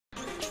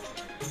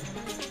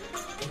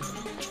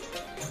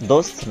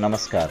दोस्त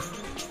नमस्कार,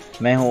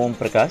 मैं हूं ओम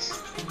प्रकाश।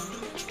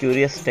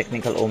 क्यूरियस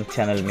टेक्निकल ओम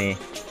चैनल में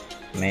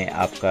मैं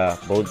आपका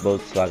बहुत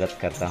बहुत स्वागत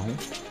करता हूं।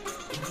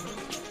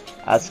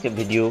 आज के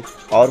वीडियो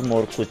और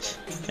मोर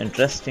कुछ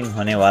इंटरेस्टिंग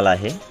होने वाला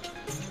है।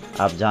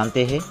 आप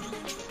जानते हैं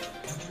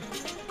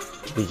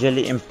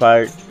विजुअली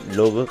इम्पेयर्ड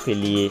लोगों के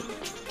लिए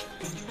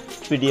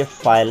पीडीएफ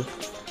फाइल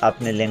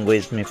अपने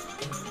लैंग्वेज में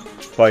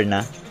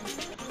पढ़ना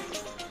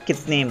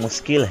कितनी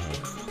मुश्किल है,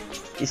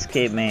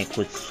 इसके मैं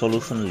कुछ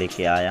सॉल्यूशन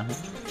लेके आया हूं।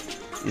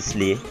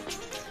 इसलिए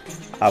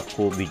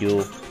आपको वीडियो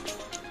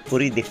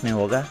पूरी देखने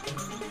होगा।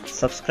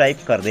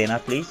 सब्सक्राइब कर देना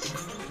प्लीज़,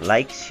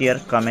 लाइक शेयर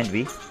कमेंट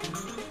भी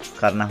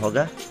करना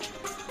होगा।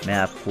 मैं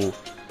आपको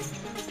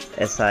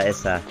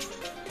ऐसा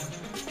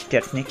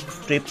टेक्निक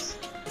टिप्स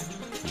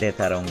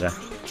देता रहूँगा।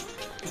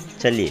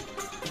 चलिए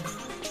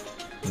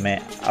मैं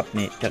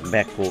अपने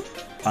टकबैग को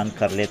ऑन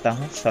कर लेता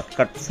हूँ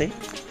शॉर्टकट से।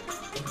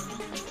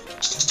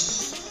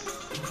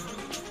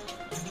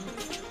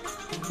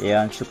 ये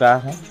ऑन चुका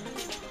हूँ।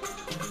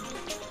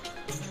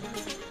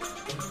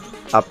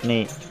 अपने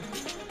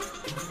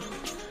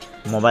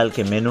मोबाइल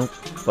के मेनू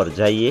पर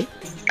जाइए।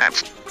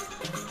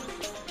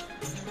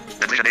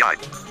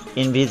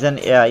 इनविजन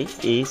एआई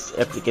इस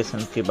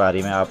एप्लीकेशन के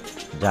बारे में आप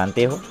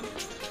जानते हो।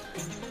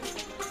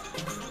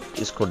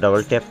 इसको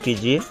डबल टैप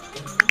कीजिए।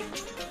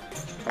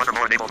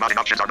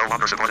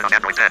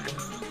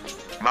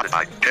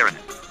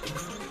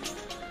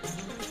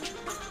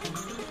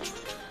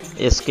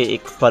 इसके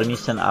एक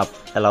परमिशन आप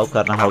अलाउ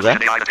करना होगा।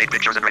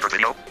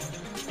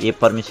 ये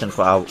परमिशन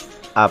को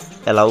आप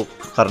अलाउ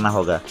करना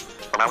होगा।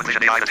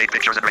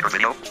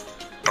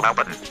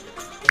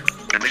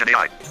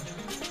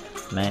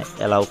 मैं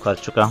अलाउ कर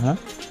चुका हूँ।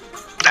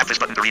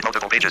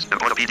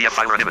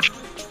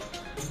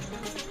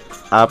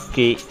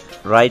 आपके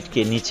राइट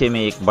के नीचे में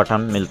एक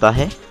बटन मिलता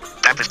है।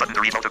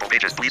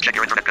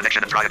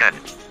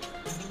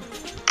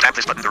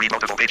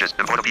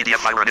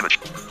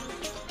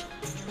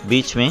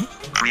 बीच में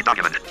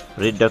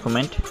रीड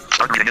डॉक्यूमेंट,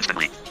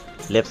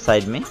 लेफ्ट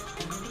साइड में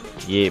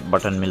ये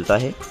बटन मिलता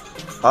है।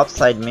 ऑफ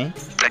साइड में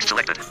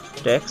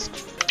text,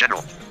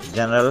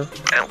 general,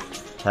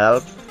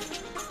 help,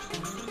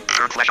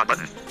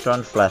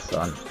 turn flash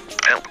on.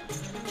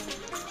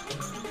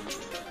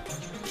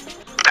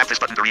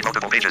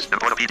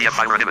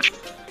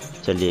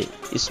 चलिए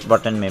इस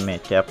बटन में मैं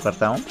टैप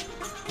करता हूँ।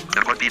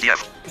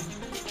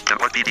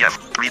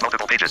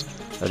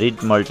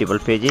 Read multiple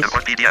pages,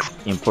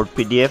 import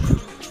PDF,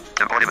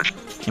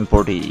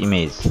 import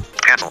image,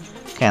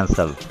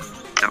 cancel.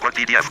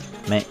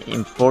 मैं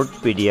इंपोर्ट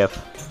पीडीएफ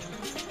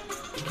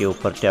के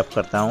ऊपर टैप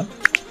करता हूँ।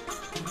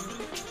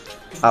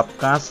 आप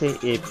कहाँ से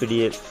ये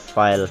पीडीएफ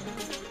फाइल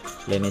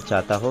लेने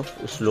चाहता हो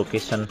उस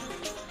लोकेशन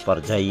पर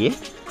जाइए।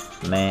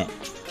 मैं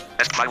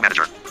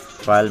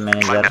फाइल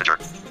मैनेजर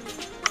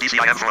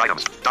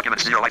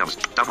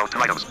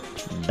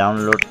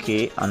डाउनलोड के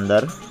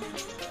अंदर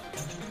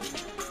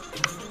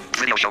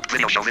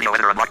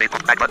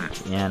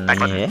यहाँ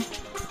नहीं है,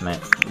 मैं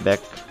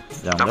बैक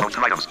जाऊंगा।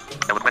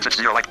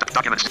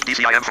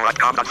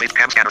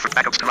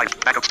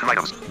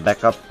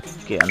 बैकअप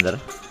के अंदर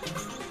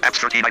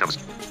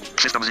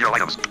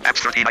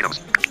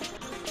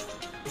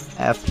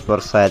ऐप पर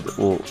शायद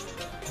वो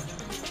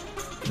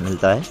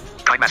मिलता है।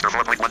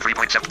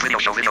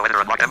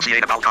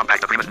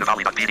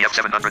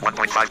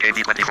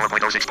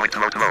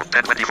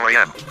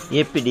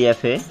 ये पीडीएफ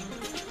है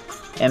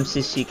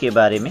एमसीसी के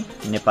बारे में,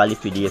 नेपाली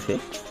पीडीएफ है।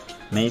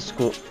 मैं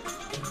इसको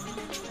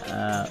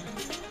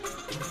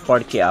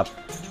पढ़ के आप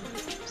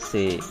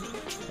से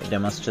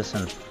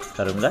डेमोन्स्ट्रेशन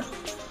करूँगा।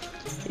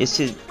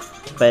 इससे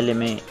पहले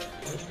मैं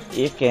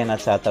ये कहना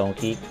चाहता हूँ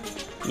कि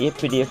ये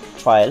पीडीएफ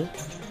फाइल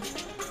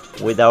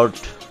विदाउट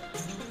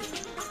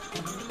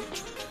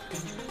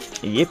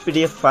ये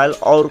पीडीएफ फाइल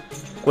और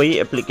कोई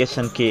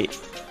एप्लीकेशन के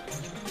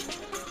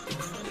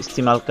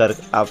इस्तेमाल कर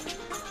आप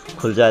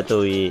खुल जाए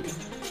तो ये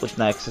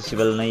उतना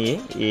एक्सेसिबल नहीं है।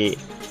 ये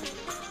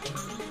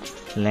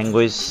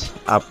लैंग्वेज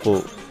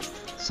आपको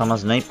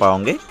समझ नहीं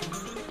पाओगे।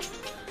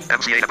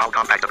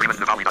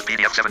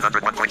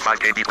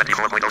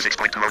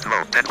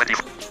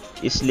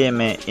 इसलिए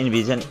मैं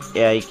इनविजन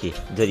एआई के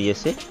जरिए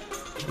से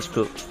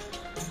इसको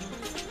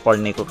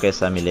पढ़ने को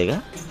कैसा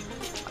मिलेगा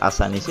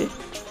आसानी से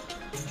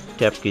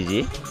टैप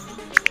कीजिए।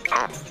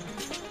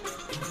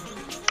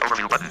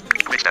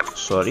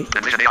 सॉरी,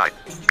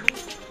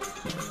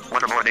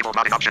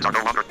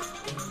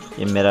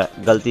 ये मेरा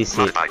गलती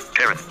से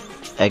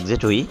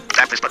एग्जिट हुई।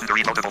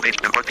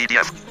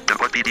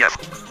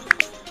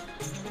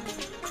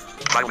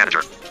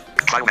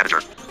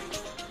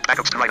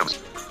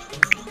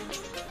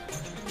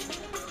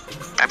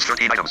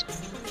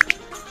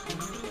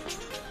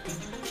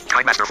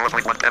 KineMaster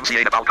 4.1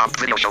 MCA about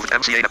video shows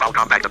MCA about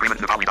compact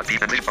agreement Nepali.p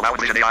allow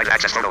Envision AI to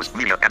access photos,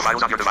 media and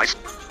files on your device.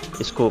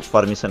 इसको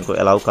परमिशन को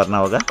अलाउ करना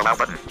होगा। Allow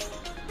button.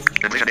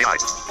 Envision AI.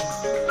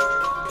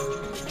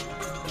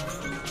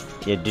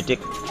 ये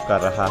डिटेक्ट कर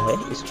रहा है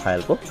इस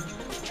फाइल को।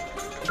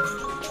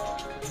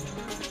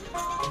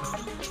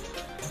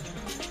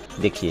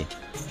 देखिए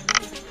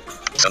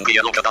संघीय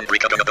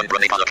लोकतांत्रिक गणतंत्र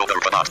नेपाल को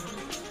तर्फबाट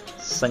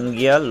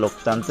संघीय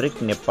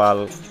लोकतांत्रिक नेपाल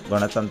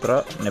गणतंत्र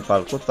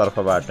नेपाल को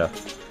तर्फबाट।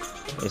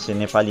 इसे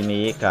नेपाली में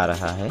ये कह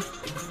रहा है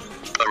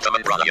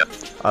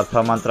अर्थ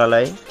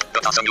मंत्रालय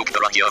तथा संयुक्त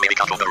राज्य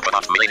अमेरिका को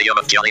तर्फबाट मिलेनियम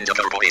च्यालेन्ज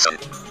कर्पोरेसन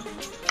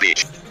पेज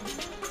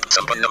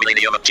संपन्न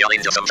मिलेनियम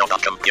च्यालेन्ज सम्झौता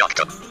कंप्याक्ट।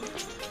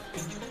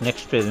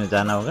 नेक्स्ट पेज में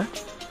जाना होगा।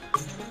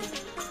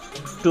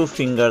 2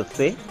 फिंगर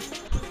से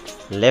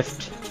लेफ्ट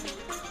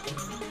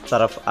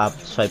तरफ आप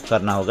स्वाइप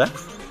करना होगा।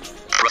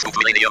 प्रस्तुत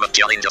मिलेनियम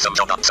च्यालेन्ज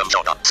सम्झौता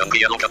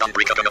संघीय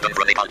लोकतान्त्रिक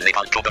गणतन्त्र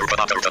नेपाल को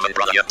तर्फबाट अर्थ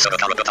मन्त्रालय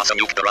सरकार तथा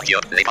संयुक्त राज्य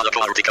नेपालको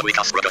आर्थिक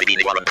विकास र गरिबी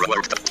निवारण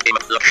प्रवर्तन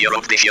लक्ष्य र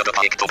उद्देश्य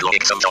तथा एक थोक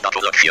एक सम्झौताको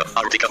लक्ष्य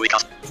आर्थिक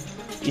विकास।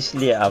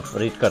 इसलिए आप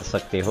रीड कर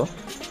सकते हो।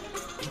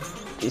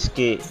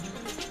 इसके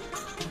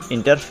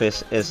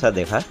इंटरफेस ऐसा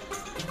देखा।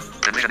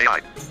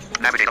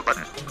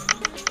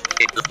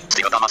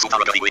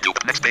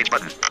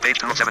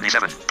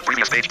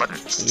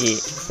 ये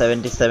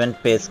 77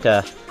 पेज का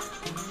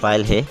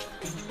फाइल है।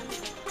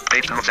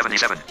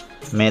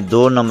 मैं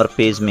 2 नंबर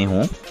पेज में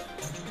हूँ।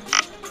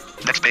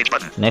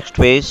 Next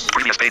page,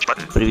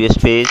 previous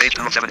page,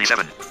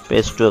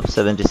 page 2 of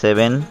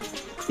 77।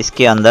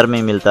 इसके अंदर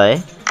में मिलता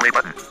है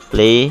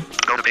play,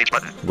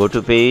 go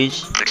to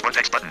page,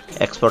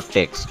 export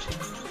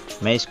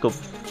text. मैं इसको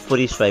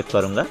पूरी स्वाइप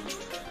करूँगा।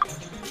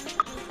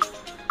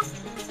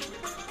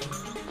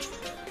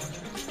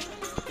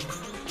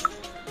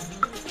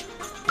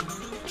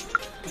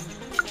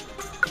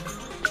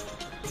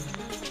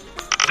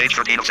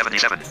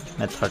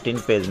 मैं 13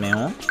 पेज में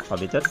हूँ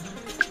अभी तक।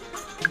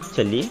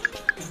 चलिए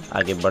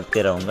आगे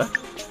बढ़ते रहूँगा।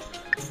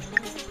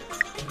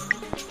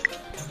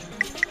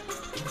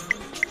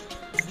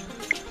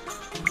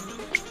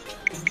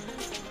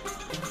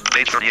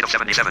 पेज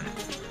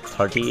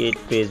 38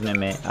 पेज में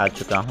मैं आ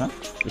चुका हूँ।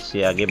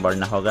 इससे आगे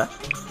बढ़ना होगा।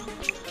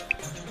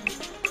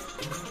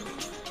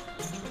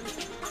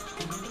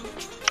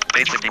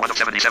 पेज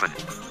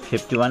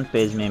 51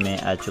 पेज में मैं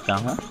आ चुका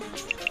हूँ।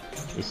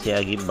 इससे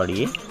आगे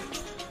बढ़िए।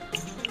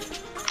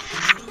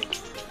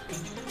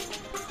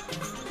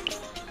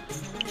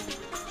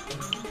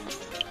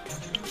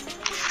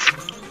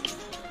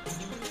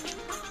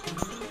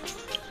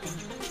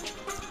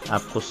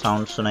 आपको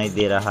साउंड सुनाई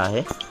दे रहा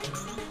है।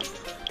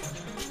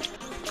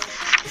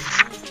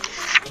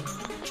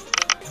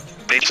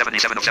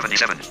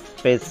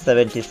 पेज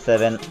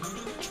 77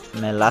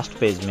 मैं लास्ट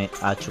पेज में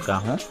आ चुका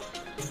हूँ।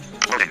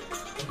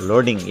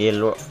 लोडिंग, ये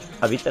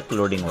अभी तक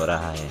लोडिंग हो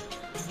रहा है।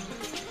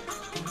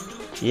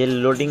 ये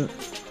लोडिंग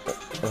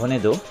होने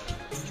दो।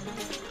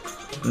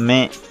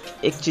 मैं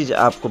एक चीज़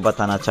आपको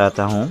बताना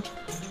चाहता हूँ।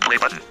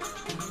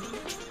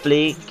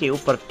 प्ले के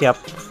ऊपर टैप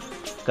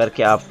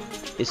करके आप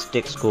इस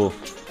टेक्स्ट को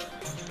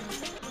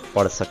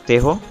पढ़ सकते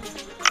हो।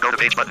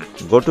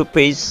 गो टू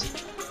पेज,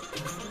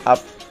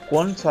 आप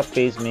कौन सा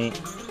पेज में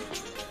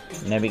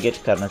नेविगेट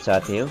करना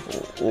चाहते हो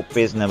वो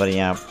पेज नंबर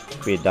यहाँ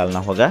पे डालना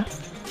होगा।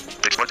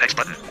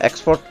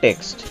 एक्सपोर्ट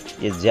टेक्स्ट,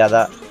 ये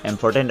ज़्यादा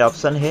इम्पोर्टेंट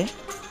ऑप्शन है।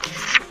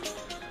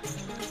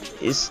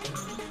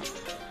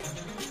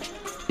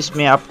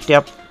 इसमें आप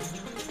टैप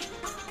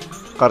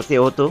करते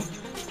हो तो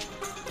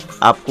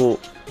आपको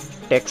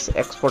टेक्स्ट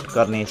एक्सपोर्ट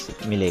करने से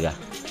मिलेगा।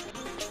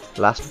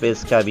 लास्ट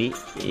पेज का भी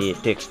ये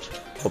टेक्स्ट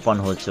ओपन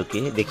हो चुकी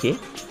है। देखिए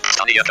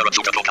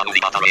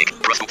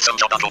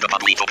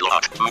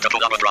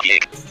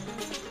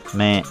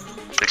मैं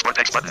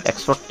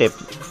एक्सपोर्ट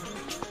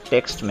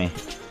टेक्स्ट में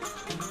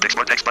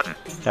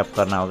टैप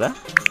करना होगा।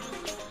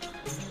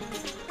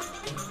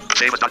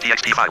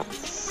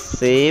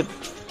 सेव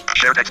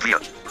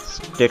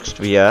टेक्स्ट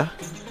विया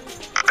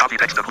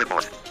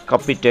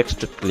copy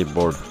text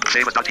clipboard.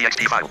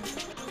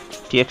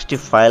 TXT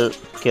file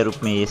के रूप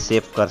में ये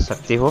सेव कर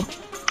सकते हो,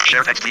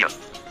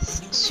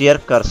 शेयर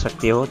कर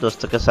सकते हो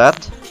दोस्तों के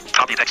साथ,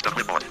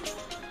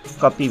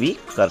 कॉपी भी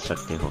कर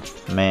सकते हो।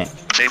 मैं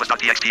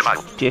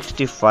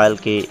टीएक्सटी फाइल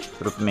के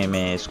रूप में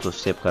मैं इसको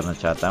सेव करना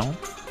चाहता हूँ।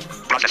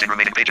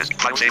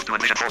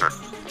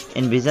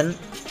 इनविजन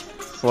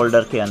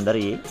फोल्डर के अंदर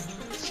ये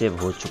सेव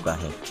हो चुका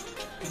है।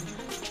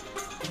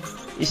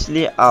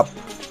 इसलिए आप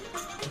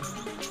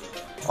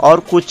और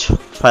कुछ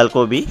फाइल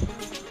को भी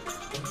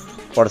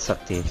पढ़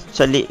सकते हैं।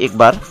 चलिए एक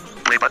बार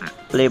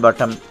प्ले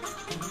बटन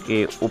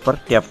के ऊपर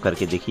टैप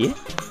करके देखिए।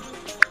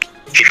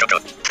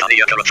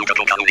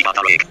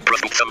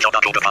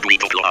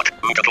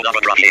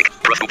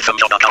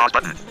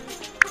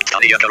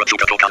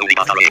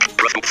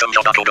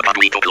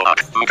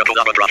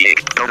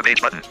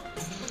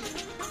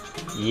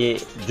 ये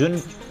जिन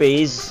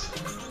पेज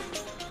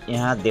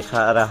यहाँ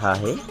दिखा रहा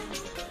है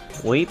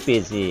वही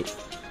पेज ये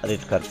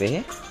रीड करते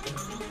हैं।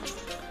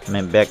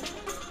 मैं बैक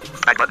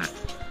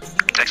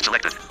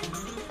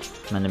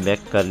मैंने बैक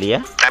कर लिया।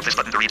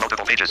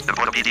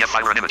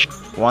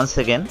 वंस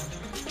अगेन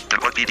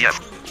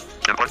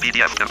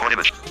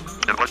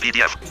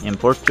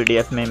इंपोर्ट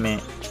पीडीएफ में मैं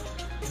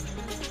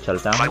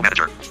चलता हूँ।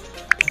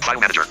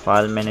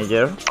 फाइल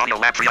मैनेजर,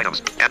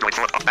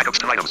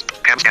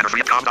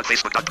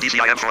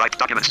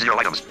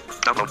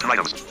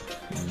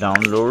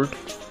 डाउनलोड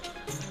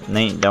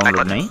नहीं,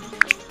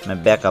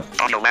 मैं backup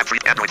Audio lab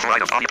 3 Android 4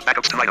 items. Audio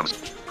backups 2 items.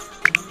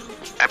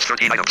 Apps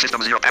 13 items.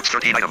 System 0 apps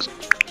 13 items.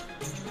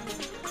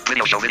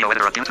 Video show video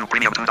editor YouTube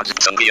premium 2.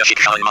 संक्रिय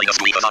शिक्षा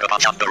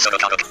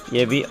 -2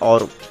 ये भी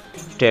और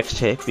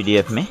टेक्स्ट है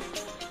पीडीएफ में।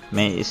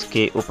 मैं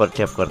इसके ऊपर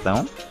टैप करता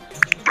हूँ।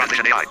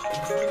 Transition AI.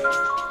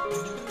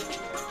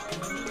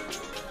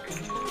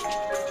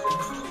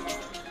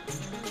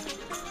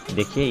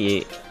 देखिए ये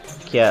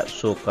क्या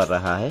शो कर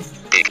रहा है।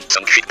 एक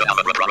संक्षिप्त नाम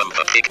प्रारंभ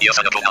एक यह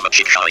नाम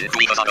शिक्षा इन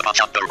दुई हजार पाँच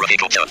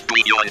रहेको छ।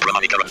 दुई यो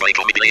प्रमाणीकरण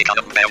भएको मितिले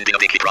कानुन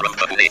दिनदेखि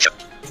प्रारम्भ हुनेछ।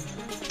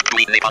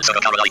 दुई नेपाल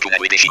सरकारलाई कुनै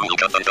विदेशी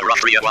मुलुक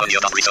अन्तर्राष्ट्रिय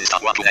वाणिज्य संस्था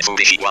वा कुनै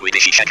स्वदेशी वा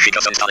विदेशी शैक्षिक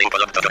संस्थाले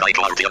उपलब्ध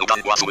गराएको आर्थिक अनुदान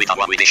वा सुविधा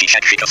वा विदेशी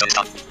शैक्षिक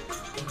संस्था।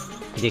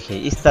 देखिए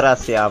इस तरह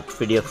से आप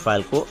पीडीएफ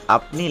फाइल को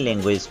अपनी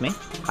लैंग्वेज में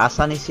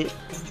आसानी से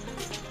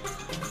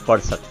पढ़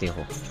सकते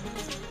हो।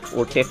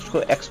 वो टेक्स्ट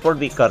को एक्सपोर्ट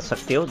भी कर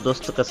सकते हो,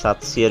 दोस्तों के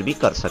साथ शेयर भी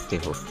कर सकते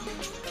हो।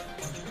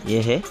 ये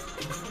है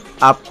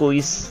आपको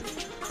इस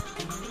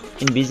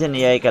इनविजन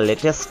एआई का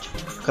लेटेस्ट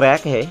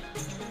क्रैक है।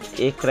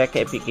 एक क्रैक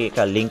एपीके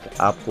का लिंक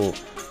आपको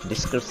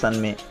डिस्क्रिप्शन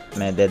में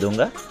मैं दे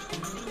दूंगा।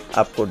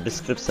 आपको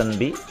डिस्क्रिप्शन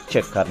भी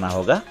चेक करना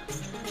होगा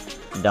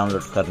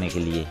डाउनलोड करने के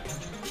लिए।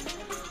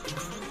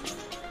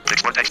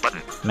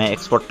 मैं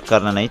एक्सपोर्ट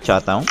करना नहीं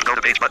चाहता हूँ।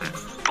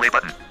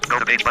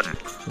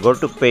 गो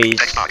टू पेज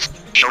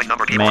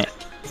मैं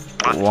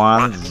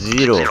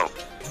 10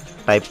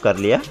 टाइप कर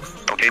लिया।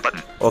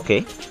 ओके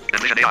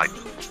देखिए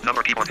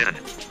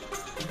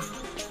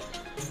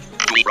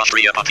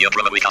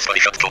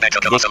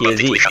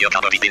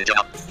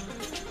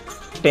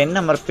 10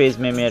 नंबर पेज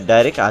में मैं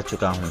डायरेक्ट आ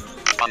चुका हूँ।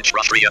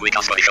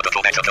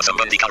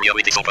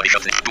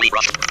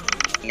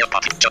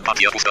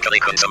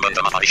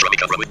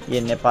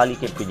 ये नेपाली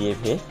के पीडीएफ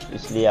है,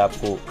 इसलिए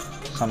आपको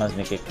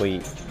समझने के कोई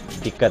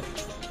दिक्कत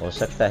हो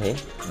सकता है।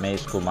 मैं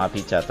इसको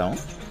माफ़ी चाहता हूँ,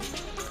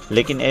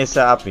 लेकिन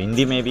ऐसा आप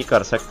हिंदी में भी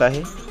कर सकता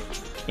है,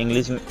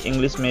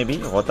 इंग्लिश में भी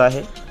होता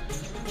है।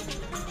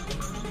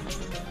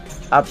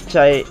 आप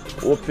चाहे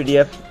वो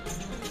पीडीएफ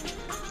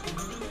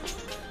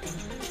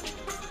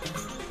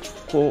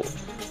को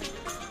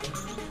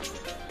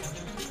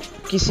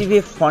किसी भी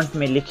फॉन्ट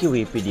में लिखी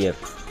हुई पीडीएफ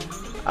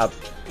आप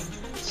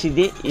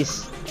सीधे इस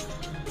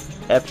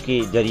ऐप के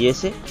जरिए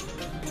से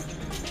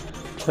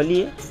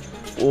खोलिए।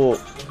 वो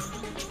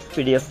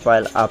पीडीएफ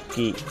फाइल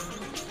आपकी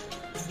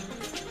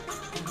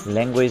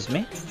लैंग्वेज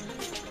में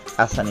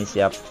आसानी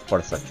से आप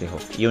पढ़ सकते हो,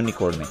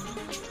 यूनिकोड में।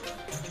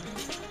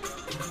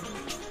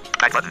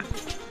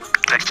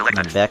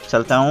 मैं बैक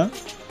चलता हूँ।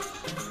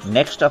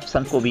 नेक्स्ट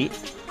ऑप्शन को भी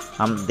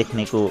हम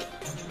देखने को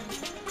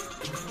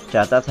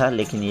चाहता था,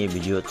 लेकिन ये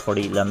वीडियो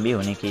थोड़ी लंबी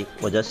होने की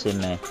वजह से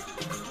मैं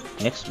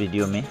नेक्स्ट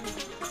वीडियो में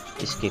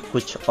इसके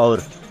कुछ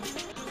और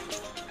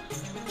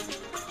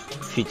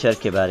फीचर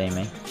के बारे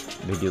में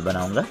वीडियो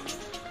बनाऊंगा।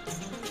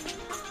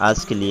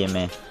 आज के लिए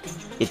मैं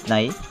इतना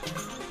ही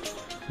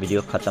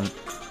वीडियो ख़त्म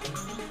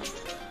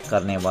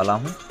करने वाला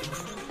हूँ।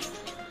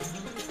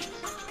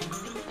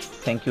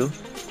 Thank you.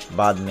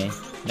 बाद में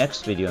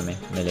नेक्स्ट वीडियो में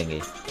मिलेंगे।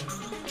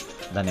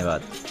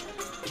 धन्यवाद।